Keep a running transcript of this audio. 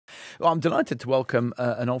Well, I'm delighted to welcome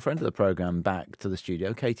an old friend of the programme back to the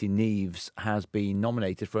studio. Katie Neeves has been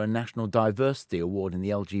nominated for a National Diversity Award in the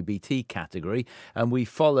LGBT category, and we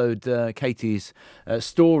followed Katie's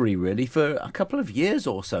story really for a couple of years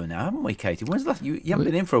or so now, haven't we, Katie? When's the last? You haven't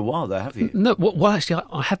been in for a while, though, have you? No, well, actually,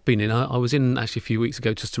 I have been in. I was in actually a few weeks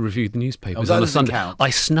ago just to review the newspapers on a Sunday. Count. I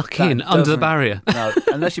snuck in under the barrier. No,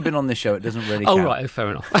 unless you've been on this show, it doesn't really count. Oh, right, fair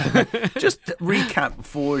enough. Just recap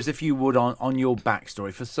for us, if you would, on your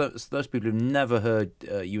backstory. For those people who've never heard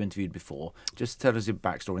you interviewed before, just tell us your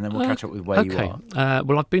backstory and then we'll catch up with where you are.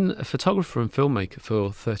 Well, I've been a photographer and filmmaker for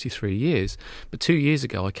 33 years, but 2 years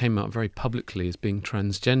ago I came out very publicly as being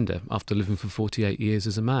transgender after living for 48 years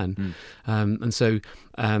as a man. And so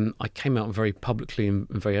I came out very publicly and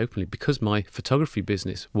very openly because my photography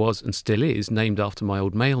business was and still is named after my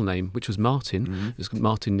old male name, which was Martin. It was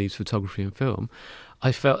Martin Neeves Photography and Film.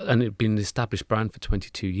 I felt, and it had been an established brand for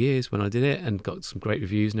 22 years when I did it and got some great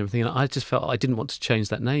reviews and everything, and I just felt I didn't want to change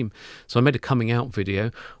that name. So I made a coming out video,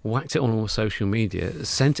 whacked it on all social media,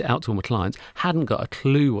 sent it out to all my clients, hadn't got a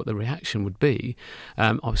clue what the reaction would be.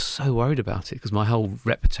 I was so worried about it because my whole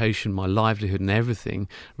reputation, my livelihood and everything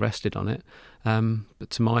rested on it. But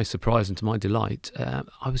to my surprise and to my delight,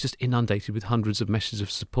 I was just inundated with hundreds of messages of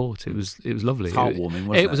support. It was lovely. It's heartwarming,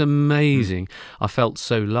 wasn't it? It was amazing. I felt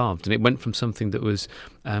so loved, and it went from something that was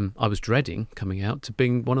I was dreading coming out to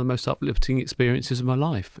being one of the most uplifting experiences of my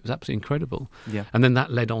life. It was absolutely incredible. Yeah. And then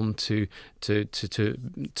that led on to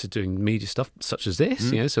doing media stuff such as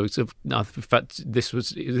this. You know, so it's in fact this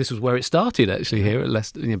was where it started actually here at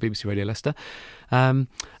Leicester, BBC Radio Leicester, and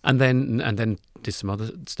then did some other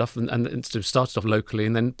stuff and started off locally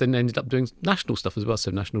and then ended up doing national stuff as well, so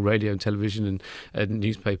national radio and television and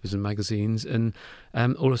newspapers and magazines, and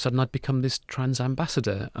all of a sudden I'd become this trans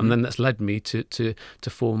ambassador, and then that's led me to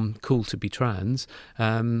form Cool to Be Trans,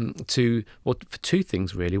 for two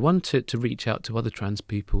things really. One, to reach out to other trans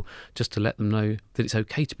people just to let them know that it's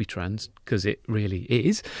okay to be trans, because it really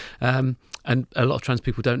is, and a lot of trans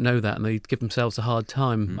people don't know that and they give themselves a hard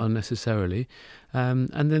time unnecessarily. And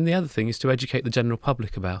then the other thing is to educate the general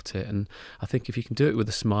public about it. And I think if you can do it with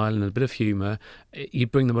a smile and a bit of humour, you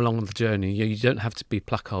bring them along on the journey. You don't have to be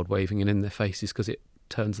placard waving and in their faces because it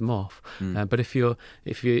turns them off. But if you're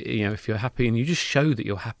happy and you just show that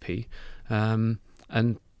you're happy, and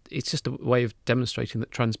it's just a way of demonstrating that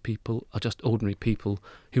trans people are just ordinary people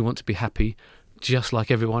who want to be happy, just like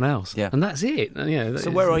everyone else. Yeah. And that's it. So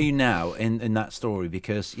where are you now in that story?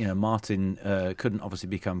 Because Martin couldn't obviously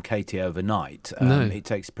become Katie overnight. No. It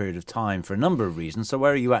takes a period of time for a number of reasons. So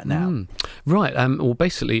where are you at now? Right. Well,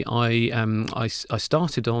 basically, I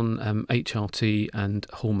started on HRT and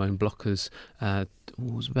hormone blockers. It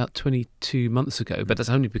was about 22 months ago, but that's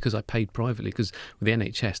only because I paid privately. Because with the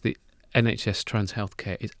NHS trans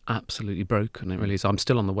healthcare is absolutely broken. It really is. I'm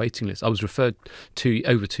still on the waiting list. I was referred to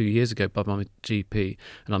over 2 years ago by my GP,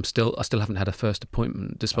 and I still haven't had a first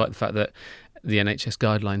appointment, despite the fact that the NHS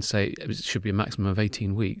guidelines say it should be a maximum of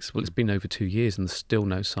 18 weeks. Well, it's been over 2 years and there's still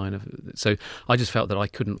no sign of it. So I just felt that I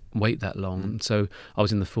couldn't wait that long. So I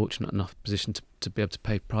was in the fortunate enough position to be able to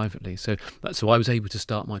pay privately. So I was able to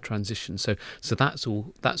start my transition. So that's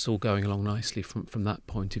all going along nicely from that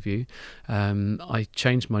point of view. I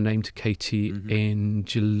changed my name to Katie in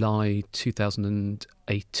July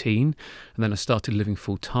 2018, and then I started living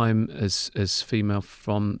full time as female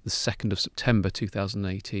from the 2nd of September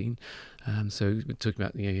 2018. So we're talking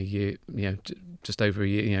about a year, just over a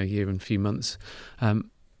year, a year and a few months, and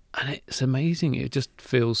it's amazing. It just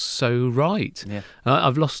feels so right. Yeah.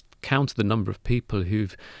 I've lost count of the number of people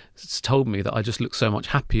who've told me that I just look so much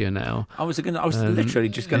happier now. I was literally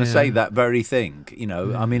just going to say that very thing.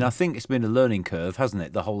 I mean, I think it's been a learning curve, hasn't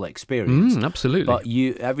it? The whole experience. Absolutely. But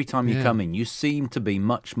every time you come in, you seem to be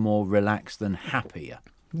much more relaxed and happier.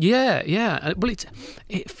 Yeah. Well,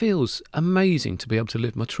 it feels amazing to be able to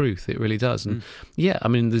live my truth. It really does. And I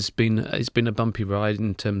mean, it's been a bumpy ride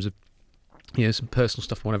in terms of some personal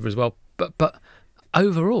stuff, or whatever as well. But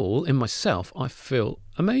overall, in myself, I feel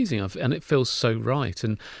amazing, and it feels so right.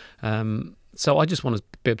 And so I just want to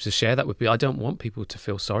be able to share that with people. I don't want people to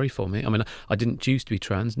feel sorry for me. I mean, I didn't choose to be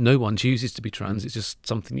trans. No one chooses to be trans. It's just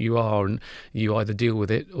something you are, and you either deal with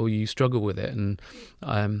it or you struggle with it. And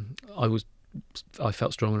I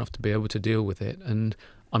felt strong enough to be able to deal with it, and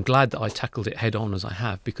I'm glad that I tackled it head on as I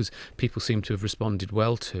have, because people seem to have responded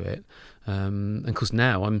well to it. And of course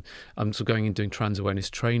now I'm sort of going and doing trans awareness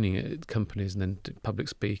training at companies, and then public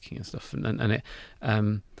speaking and stuff, and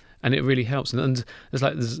it really helps. And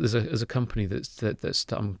there's a company that's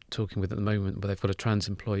I'm talking with at the moment, where they've got a trans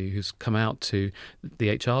employee who's come out to the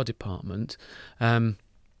HR department.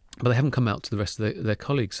 But they haven't come out to the rest of their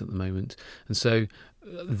colleagues at the moment. And so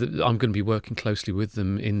I'm going to be working closely with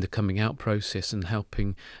them in the coming out process and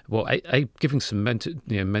helping, well, giving some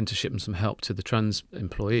mentorship and some help to the trans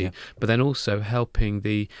employee, but then also helping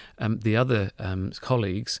the other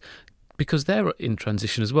colleagues, because they're in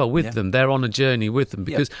transition as well with them. They're on a journey with them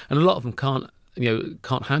because, and a lot of them can't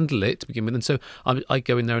handle it to begin with, and so I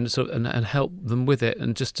go in there and sort of and help them with it,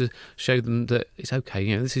 and just to show them that it's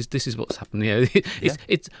okay. This is what's happened.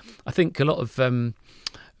 It's I think a lot of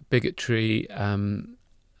bigotry and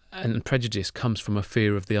prejudice comes from a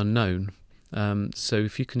fear of the unknown. So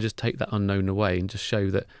if you can just take that unknown away and just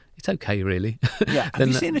show that it's okay, really. Yeah. Have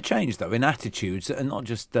you seen a change, though, in attitudes, and not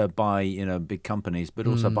just by big companies, but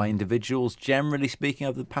also by individuals, generally speaking,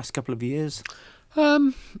 over the past couple of years?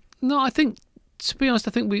 No, I think, to be honest,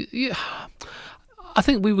 I think we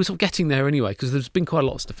were sort of getting there anyway, because there's been quite a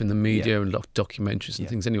lot of stuff in the media and a lot of documentaries and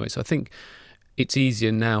things anyway. So I think it's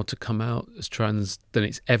easier now to come out as trans than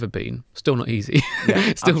it's ever been. Still not easy.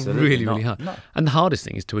 It's still really, really hard. No. And the hardest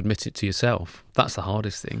thing is to admit it to yourself. That's the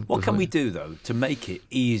hardest thing. What can we do, though, to make it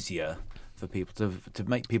easier for people, to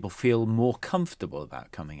make people feel more comfortable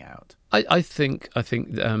about coming out? I think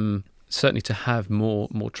certainly to have more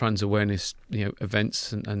trans awareness,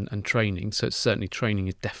 events and training. So certainly training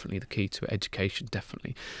is definitely the key to it. Education,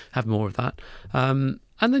 definitely have more of that.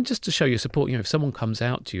 And then just to show your support, if someone comes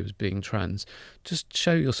out to you as being trans, just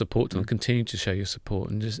show your support to them, continue to show your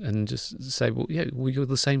support, and just say, well, you're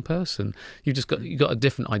the same person. You got a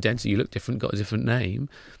different identity. You look different, got a different name,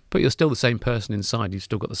 but you're still the same person inside. You've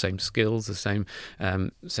still got the same skills, the same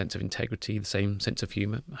sense of integrity, the same sense of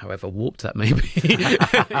humour, however warped that may be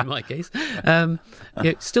in my case.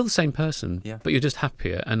 Still the same person, but you're just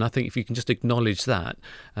happier. And I think if you can just acknowledge that,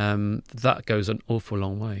 that goes an awful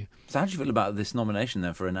long way. So how do you feel about this nomination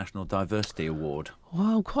then for a National Diversity Award?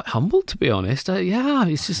 Well, I'm quite humbled, to be honest. I haven't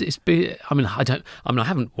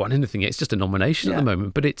won anything yet. It's just a nomination at the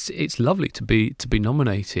moment, but it's lovely to be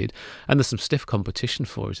nominated, and there's some stiff competition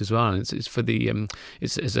for it as well. And it's for the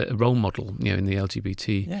it's as a role model, in the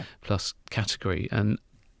LGBT plus category. And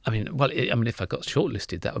if I got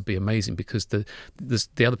shortlisted, that would be amazing, because the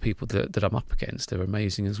other people that I'm up against, they're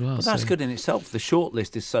amazing as well. But that's good in itself. The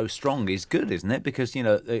shortlist is so strong, is good, isn't it? Because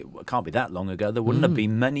it can't be that long ago there wouldn't have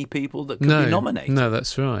been many people that could be nominated. No,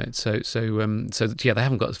 that's right. So they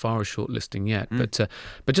haven't got as far as shortlisting yet,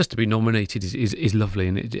 but just to be nominated is lovely,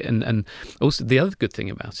 and also the other good thing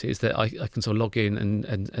about it is that I can sort of log in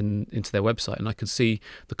and into their website, and I can see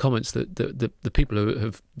the comments that the people who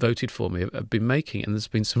have voted for me have been making, and there's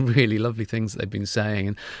been some really lovely things that they've been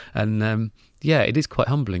saying, and it is quite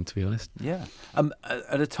humbling, to be honest.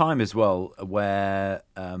 At a time as well where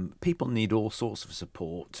people need all sorts of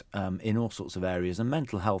support in all sorts of areas, and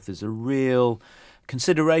mental health is a real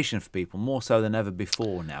consideration for people, more so than ever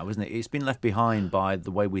before now, isn't it? It's been left behind by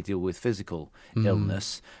the way we deal with physical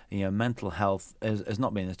illness. Mental health has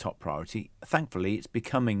not been the top priority. Thankfully, it's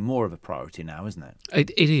becoming more of a priority now, isn't it?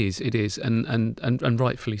 It is, and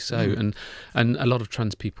rightfully so. And a lot of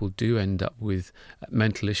trans people do end up with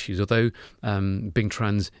mental issues, although being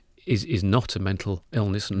trans is not a mental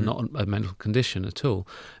illness and not a mental condition at all.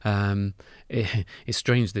 It's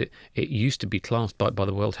strange that it used to be classed by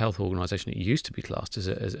the World Health Organization. It used to be classed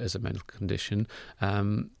as a mental condition,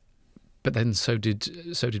 but then so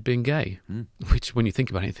did being gay. Which, when you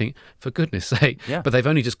think about it, you think, for goodness sake. But they've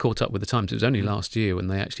only just caught up with the times. It was only last year when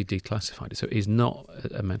they actually declassified it. So it is not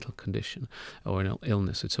a mental condition or an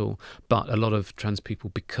illness at all. But a lot of trans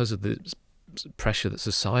people, because of the pressure that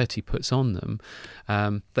society puts on them,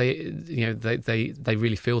 they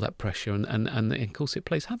really feel that pressure, and of course it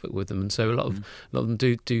plays havoc with them, and so a lot of them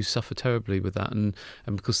do suffer terribly with that, and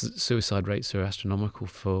because the suicide rates are astronomical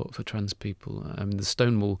for trans people. The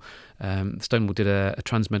Stonewall did a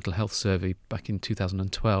trans mental health survey back in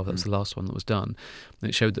 2012. That was the last one that was done, and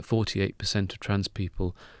it showed that 48% of trans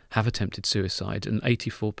people have attempted suicide, and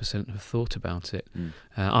 84% have thought about it.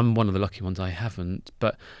 I'm one of the lucky ones, I haven't,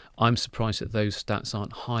 but I'm surprised that those stats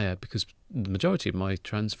aren't higher, because the majority of my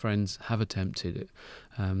trans friends have attempted it,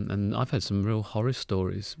 and I've heard some real horror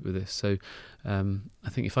stories with this. So I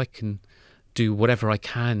think if I can do whatever I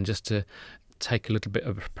can just to take a little bit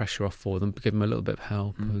of pressure off for them, give them a little bit of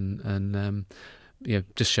help, and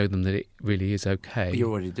just show them that it really is okay. But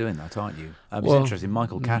you're already doing that, aren't you? It's interesting.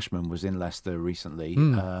 Michael Cashman was in Leicester recently,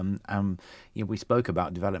 and we spoke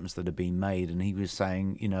about developments that have been made, and he was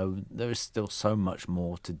saying, there is still so much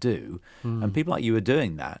more to do, and people like you are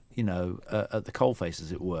doing that, at the coalface,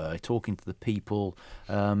 as it were, talking to the people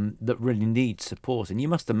that really need support, and you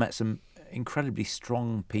must have met some incredibly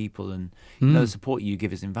strong people, and the support you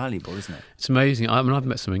give is invaluable, isn't it? It's amazing. I mean, I've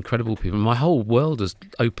met some incredible people. My whole world has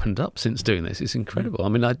opened up since doing this. It's incredible. I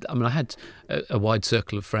mean, I had a wide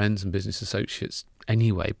circle of friends and business associates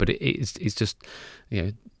anyway, but it's just,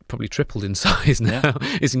 probably tripled in size now. Yeah.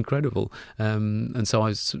 It's incredible. And so I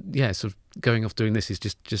was, sort of going off doing this is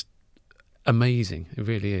just amazing. It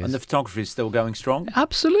really is. And the photography is still going strong?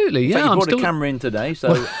 Absolutely, in fact, you brought a camera in today,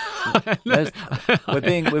 so we're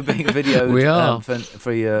being videoed. We are.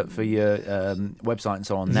 For your website and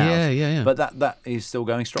so on now. Yeah. But that is still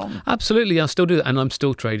going strong. Absolutely, I still do that, and I'm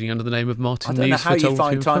still trading under the name of Martin Neeves. I don't know how you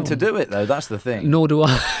find time film. to do it, though. That's the thing. Nor do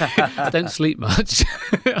I. I don't sleep much.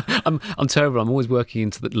 I'm terrible. I'm always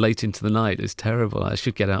working late into the night. It's terrible. I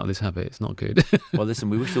should get out of this habit. It's not good. Well, listen,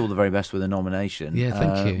 we wish you all the very best with the nomination. Yeah,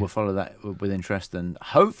 thank you. We'll follow that with interest, and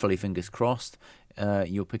hopefully, fingers crossed,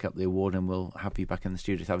 you'll pick up the award and we'll have you back in the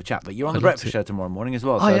studio to have a chat. But you're on the breakfast show tomorrow morning as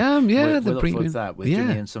well. So I am, yeah. We'll look forward to that with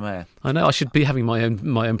Jimmy and Samir. I know. I should be having my own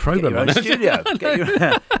programme. Get your own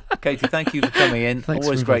studio. Katie, thank you for coming in. Thanks.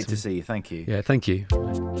 Always great to see you. Thank you. Yeah, thank you.